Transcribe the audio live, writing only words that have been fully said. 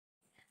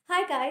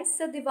Hi guys,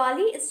 so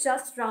Diwali is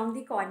just round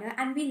the corner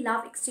and we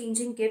love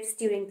exchanging gifts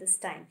during this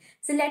time.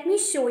 So let me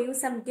show you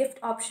some gift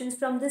options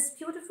from this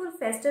beautiful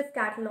festive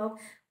catalog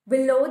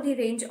below the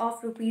range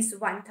of rupees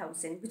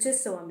 1000, which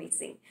is so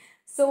amazing.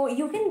 So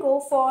you can go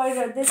for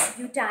this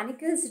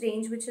botanicals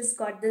range, which has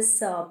got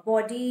this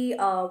body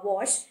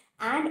wash,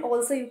 and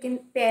also you can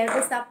pair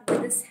this up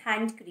with this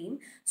hand cream.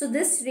 So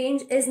this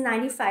range is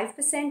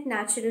 95%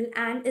 natural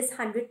and is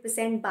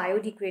 100%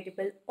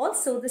 biodegradable.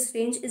 Also this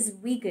range is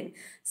vegan,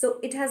 so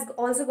it has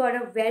also got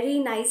a very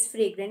nice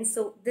fragrance.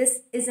 So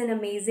this is an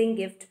amazing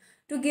gift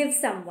to give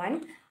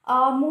someone.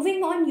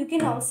 Moving on, you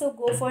can also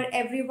go for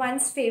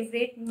everyone's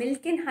favorite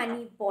milk and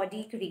honey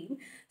body cream.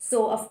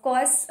 So of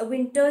course,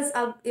 winters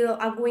are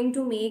going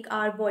to make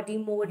our body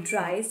more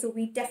dry. So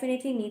we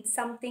definitely need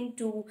something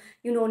to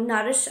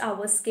nourish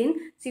our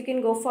skin. So you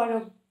can go for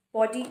a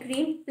body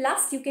cream.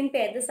 Plus, you can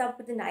pair this up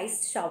with a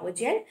nice shower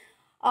gel.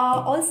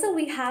 Also,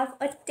 we have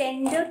a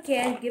tender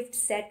care gift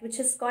set which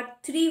has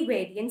got three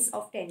variants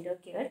of tender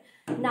care.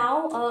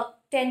 Now,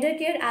 tender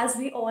care, as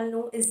we all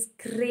know, is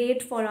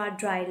great for our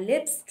dry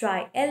lips,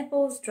 dry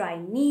elbows, dry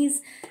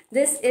knees.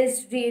 This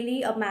is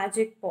really a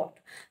magic pot.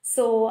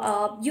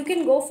 So, you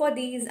can go for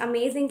these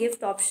amazing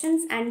gift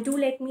options, and do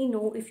let me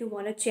know if you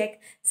want to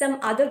check some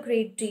other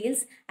great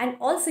deals. And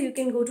also, you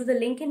can go to the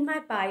link in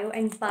my bio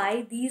and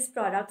buy these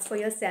products for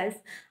yourself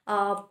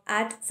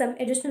at some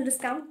additional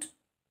discount.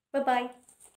 Bye bye.